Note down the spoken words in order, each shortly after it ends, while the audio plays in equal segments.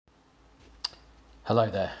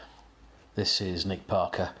Hello there, this is Nick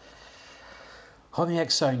Parker on the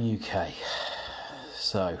X-Zone UK.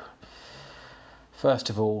 So,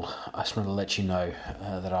 first of all, I just want to let you know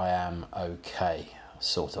that I am okay,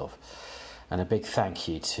 sort of. And a big thank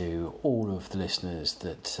you to all of the listeners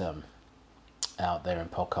that out there in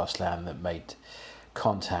podcast land that made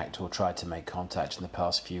contact or tried to make contact in the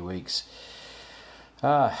past few weeks.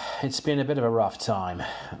 It's been a bit of a rough time.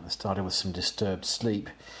 I started with some disturbed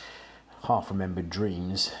sleep, half-remembered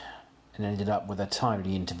dreams, and ended up with a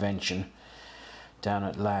timely intervention down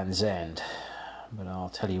at Land's End. But I'll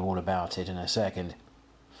tell you all about it in a second.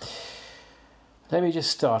 Let me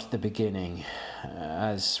just start at the beginning.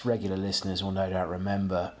 As regular listeners will no doubt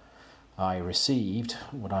remember, I received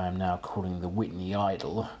what I am now calling the Whitney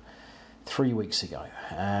Idol 3 weeks ago,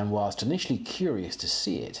 and whilst initially curious to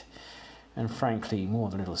see it, and frankly more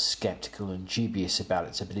than a little sceptical and dubious about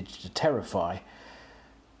its ability to terrify,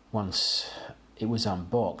 once it was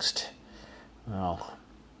unboxed, well,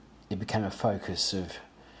 it became a focus of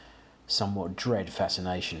somewhat dread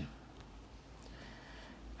fascination.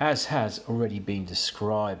 As has already been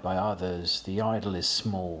described by others, the idol is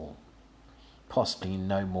small, possibly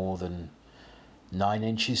no more than 9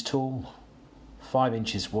 inches tall, 5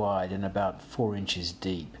 inches wide and about 4 inches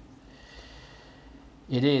deep.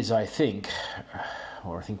 It is, I think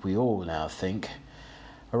we all now think,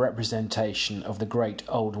 a representation of the great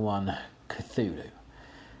old one, Cthulhu.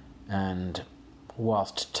 And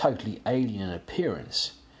whilst totally alien in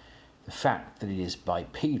appearance, the fact that it is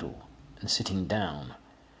bipedal and sitting down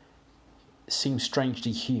seems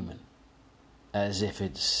strangely human, as if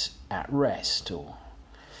it's at rest, or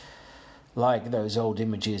like those old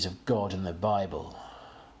images of God in the Bible,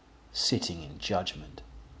 sitting in judgment.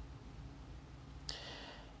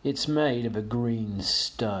 It's made of a green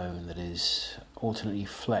stone that is alternately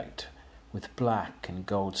flecked with black and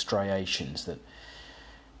gold striations that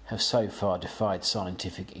have so far defied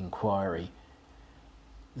scientific inquiry.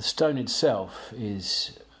 The stone itself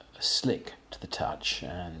is slick to the touch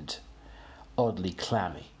and oddly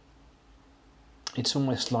clammy. It's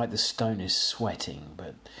almost like the stone is sweating,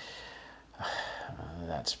 but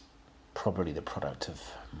that's probably the product of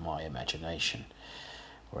my imagination,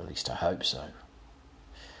 or at least I hope so.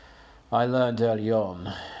 I learned early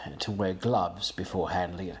on to wear gloves before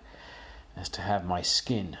handling it, as to have my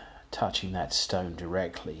skin touching that stone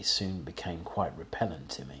directly soon became quite repellent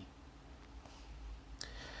to me.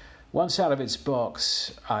 Once out of its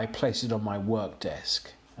box, I placed it on my work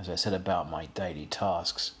desk as I set about my daily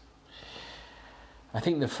tasks. I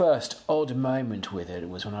think the first odd moment with it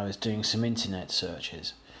was when I was doing some internet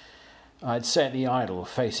searches. I'd set the idol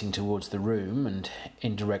facing towards the room and,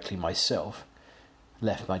 indirectly myself,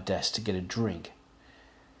 left my desk to get a drink.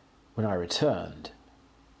 When I returned,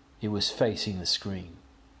 it was facing the screen.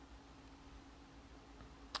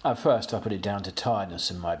 At first I put it down to tiredness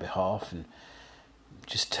on my behalf and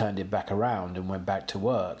just turned it back around and went back to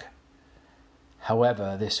work.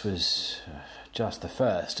 However, this was just the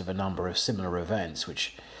first of a number of similar events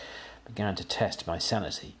which began to test my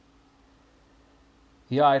sanity.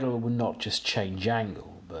 The idol would not just change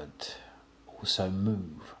angle, but also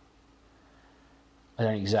move. I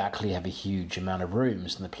don't exactly have a huge amount of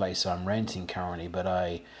rooms in the place I'm renting currently, but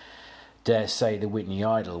I dare say the Whitney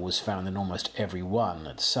Idol was found in almost every one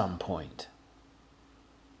at some point.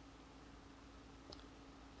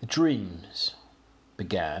 The dreams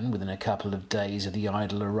began within a couple of days of the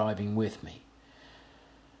idol arriving with me,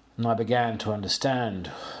 and I began to understand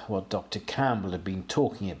what Dr. Campbell had been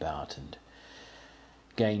talking about and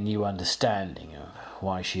gain new understanding of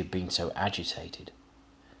why she had been so agitated.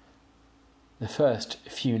 The first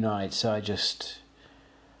few nights I just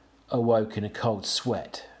awoke in a cold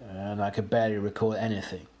sweat, and I could barely recall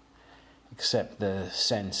anything except the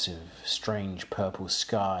sense of strange purple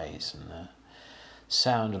skies and the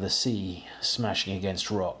sound of the sea smashing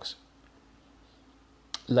against rocks.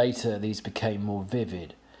 Later these became more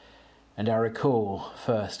vivid, and I recall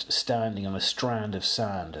first standing on a strand of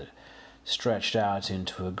sand that stretched out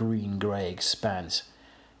into a green-grey expanse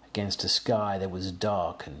against a sky that was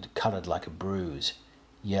dark and coloured like a bruise,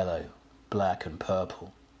 yellow, black and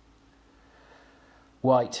purple.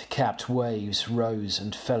 White-capped waves rose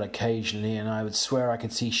and fell occasionally, and I would swear I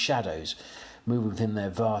could see shadows move within their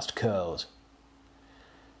vast curls.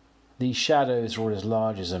 These shadows were as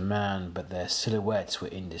large as a man, but their silhouettes were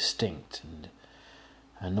indistinct and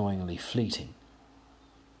annoyingly fleeting.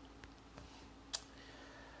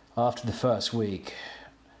 After the first week,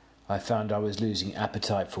 I found I was losing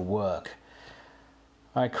appetite for work.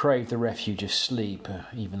 I craved the refuge of sleep,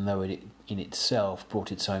 even though it in itself brought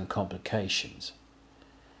its own complications.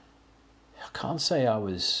 I can't say I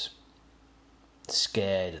was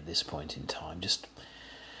scared at this point in time, just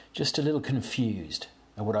a little confused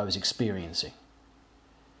at what I was experiencing.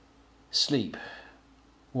 Sleep,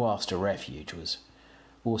 whilst a refuge, was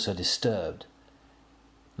also disturbed,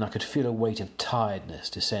 and I could feel a weight of tiredness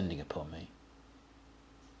descending upon me.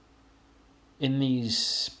 In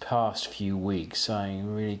these past few weeks, I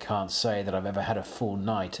really can't say that I've ever had a full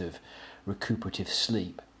night of recuperative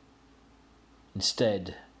sleep.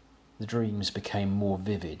 Instead, the dreams became more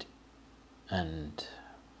vivid and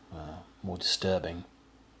more disturbing.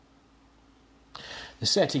 The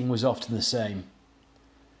setting was often the same.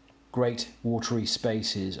 Great watery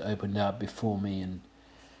spaces opened up before me, and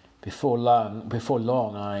before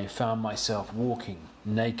long I found myself walking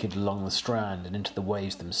naked along the strand and into the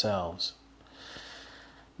waves themselves.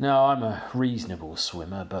 Now, I'm a reasonable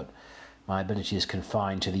swimmer, but my ability is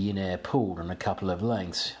confined to the in-air pool and a couple of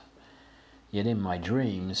lengths. Yet in my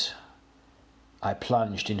dreams, I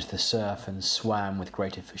plunged into the surf and swam with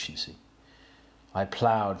great efficiency. I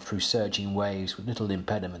ploughed through surging waves with little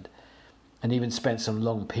impediment, and even spent some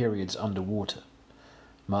long periods underwater,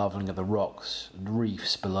 marvelling at the rocks and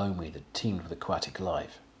reefs below me that teemed with aquatic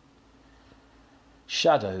life.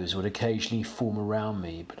 Shadows would occasionally form around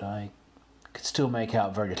me, but I could still make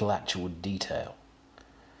out very little actual detail.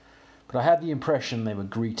 But I had the impression they were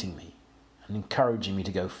greeting me and encouraging me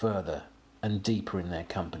to go further and deeper in their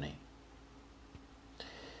company.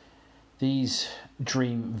 These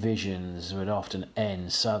dream visions would often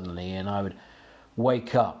end suddenly, and I would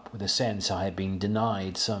wake up with a sense I had been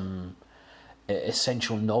denied some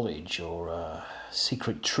essential knowledge or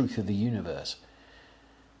secret truth of the universe.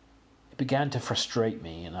 It began to frustrate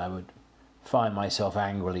me, and I would find myself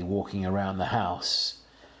angrily walking around the house,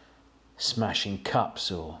 smashing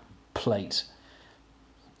cups or plates,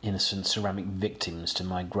 innocent ceramic victims to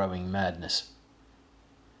my growing madness.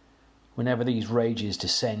 Whenever these rages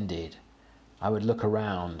descended, I would look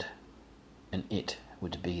around, and it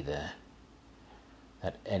would be there,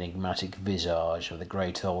 that enigmatic visage of the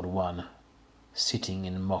great old one, sitting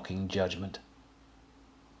in mocking judgment.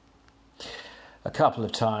 A couple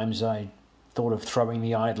of times I thought of throwing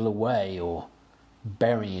the idol away or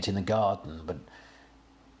burying it in the garden, but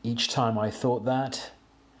each time I thought that,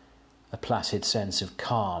 a placid sense of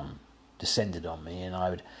calm descended on me, and I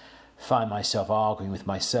would find myself arguing with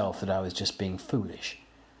myself that I was just being foolish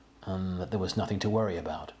and that there was nothing to worry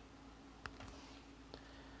about.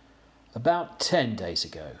 About 10 days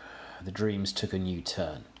ago, the dreams took a new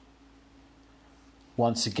turn.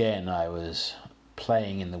 Once again, I was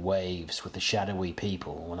playing in the waves with the shadowy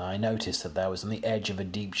people when I noticed that I was on the edge of a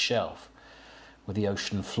deep shelf where the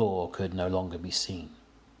ocean floor could no longer be seen.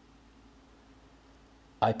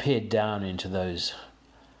 I peered down into those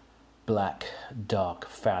black, dark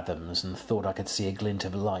fathoms and thought I could see a glint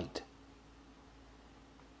of light.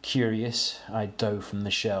 Curious, I dove from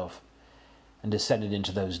the shelf and descended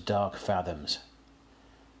into those dark fathoms,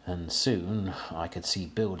 and soon I could see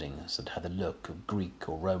buildings that had the look of Greek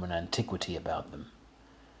or Roman antiquity about them.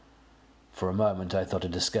 For a moment I thought I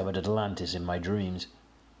discovered Atlantis in my dreams.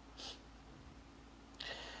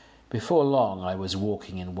 Before long I was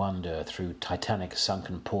walking in wonder through titanic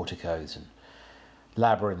sunken porticos and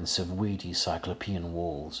labyrinths of weedy cyclopean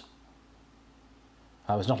walls.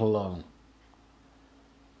 I was not alone.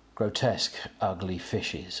 Grotesque, ugly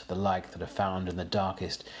fishes, the like that are found in the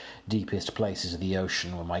darkest, deepest places of the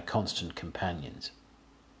ocean, were my constant companions.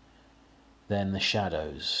 Then the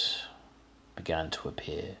shadows began to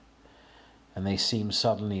appear, and they seemed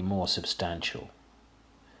suddenly more substantial.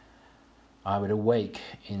 I would awake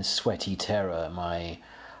in sweaty terror, my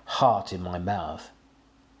heart in my mouth.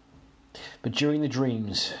 But during the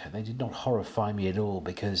dreams, they did not horrify me at all,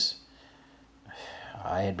 because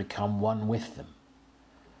I had become one with them.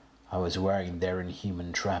 I was wearing their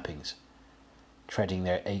inhuman trappings, treading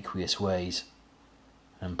their aqueous ways,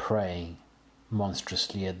 and praying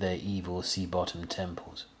monstrously at their evil sea-bottom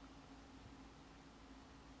temples.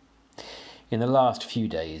 In the last few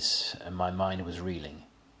days, my mind was reeling,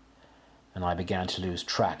 and I began to lose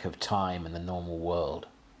track of time in the normal world.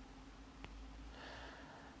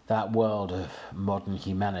 That world of modern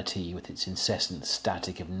humanity, with its incessant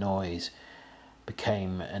static of noise,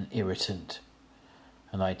 became an irritant,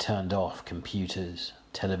 and I turned off computers,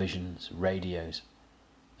 televisions, radios,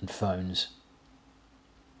 and phones.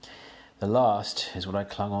 The last is what I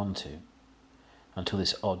clung on to, until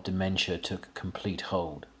this odd dementia took complete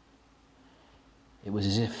hold. It was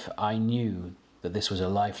as if I knew that this was a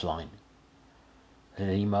lifeline, that at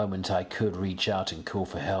any moment I could reach out and call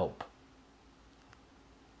for help.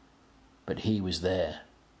 But he was there,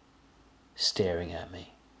 staring at me.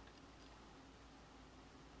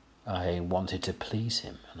 I wanted to please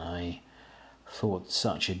him, and I thought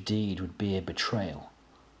such a deed would be a betrayal.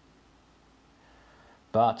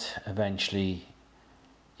 But eventually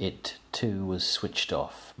it too was switched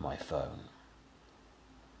off, my phone,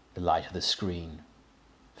 the light of the screen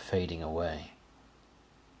fading away.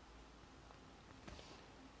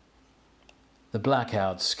 The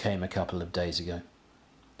blackouts came a couple of days ago.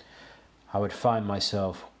 I would find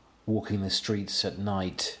myself walking the streets at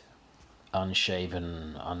night,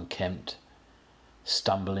 unshaven, unkempt,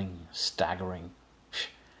 stumbling, staggering.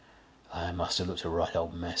 I must have looked a right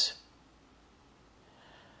old mess.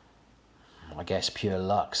 I guess pure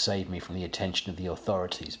luck saved me from the attention of the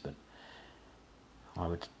authorities, but I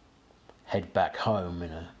would head back home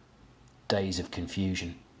in a daze of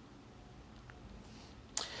confusion.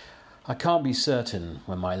 I can't be certain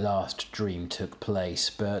when my last dream took place,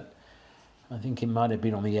 but I think it might have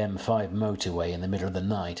been on the M5 motorway in the middle of the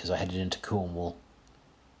night as I headed into Cornwall.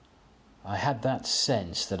 I had that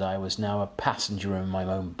sense that I was now a passenger in my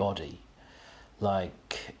own body,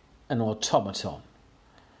 like an automaton.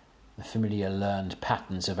 The familiar learned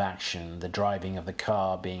patterns of action, the driving of the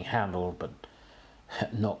car being handled but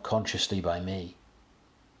not consciously by me.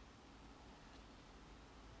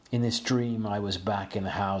 In this dream I was back in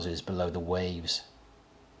the houses below the waves.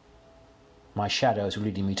 My shadows were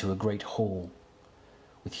leading me to a great hall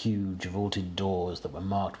with huge vaulted doors that were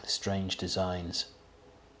marked with strange designs.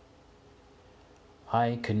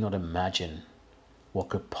 I could not imagine what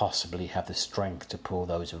could possibly have the strength to pull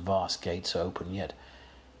those vast gates open, yet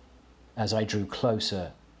as I drew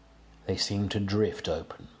closer, they seemed to drift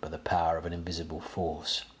open by the power of an invisible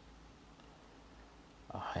force.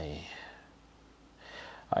 I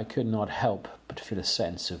could not help but feel a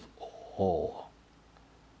sense of awe,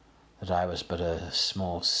 that I was but a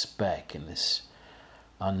small speck in this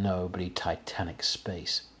unknowably titanic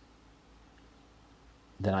space.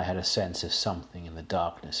 Then I had a sense of something in the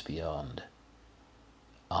darkness beyond,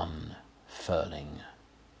 unfurling.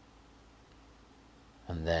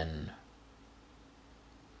 And then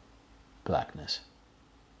blackness.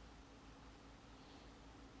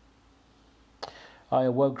 I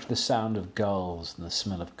awoke to the sound of gulls and the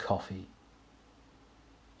smell of coffee.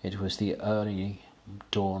 It was the early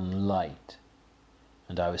dawn light,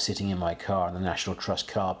 and I was sitting in my car in the National Trust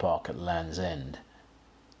car park at Land's End.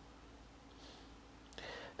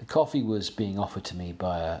 The coffee was being offered to me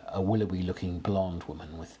by a willowy-looking blonde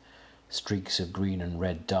woman with streaks of green and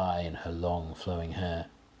red dye in her long flowing hair.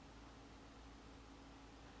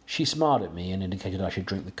 She smiled at me and indicated I should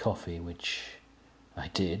drink the coffee, which I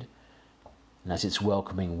did, and as its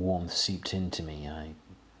welcoming warmth seeped into me, I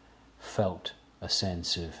felt a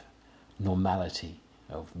sense of normality,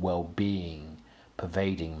 of well-being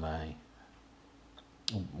pervading my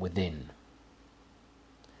within.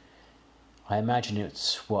 I imagine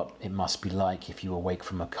it's what it must be like if you awake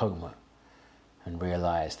from a coma and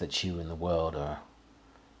realize that you and the world are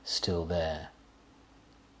still there.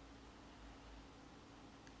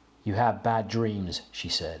 "You have bad dreams," she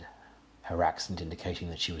said, her accent indicating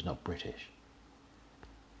that she was not British.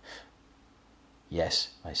 "Yes,"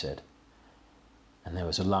 I said, and there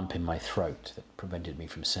was a lump in my throat that prevented me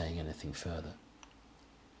from saying anything further.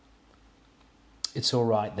 "It's all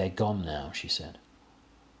right, they're gone now," she said.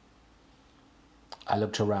 I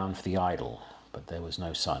looked around for the idol, but there was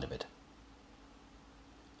no sign of it.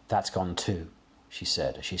 "That's gone too," she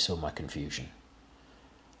said as she saw my confusion.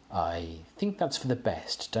 "I think that's for the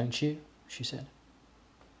best, don't you?" she said.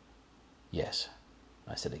 "Yes,"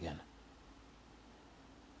 I said again.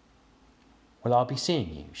 "Well, I'll be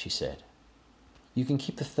seeing you," she said. "You can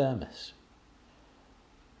keep the thermos."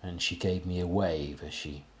 And she gave me a wave as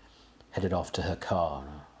she headed off to her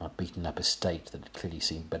car, a beaten-up estate that had clearly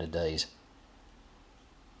seen better days.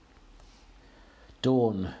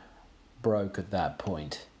 Dawn broke at that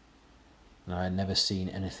point, and I had never seen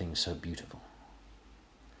anything so beautiful.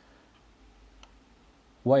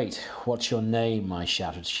 "Wait, what's your name?" I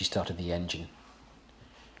shouted as she started the engine.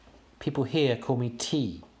 "People here call me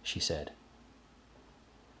T," she said.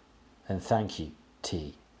 "Then thank you,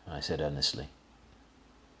 T," I said earnestly.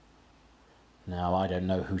 Now, I don't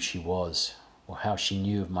know who she was or how she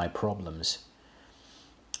knew of my problems,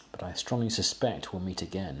 but I strongly suspect we'll meet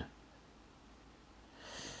again.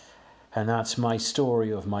 And that's my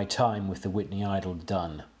story of my time with the Whitney Idol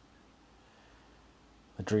done.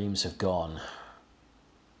 The dreams have gone,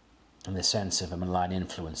 and the sense of a malign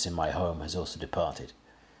influence in my home has also departed.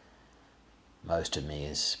 Most of me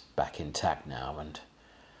is back intact now, and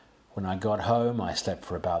when I got home I slept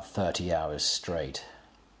for about 30 hours straight.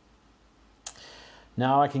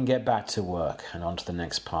 Now I can get back to work and on to the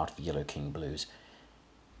next part of the Yellow King Blues.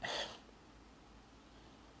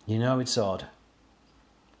 You know, it's odd,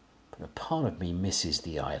 but A part of me misses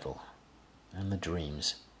the idol and the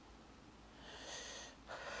dreams.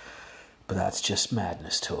 But that's just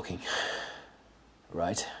madness talking,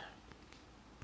 right?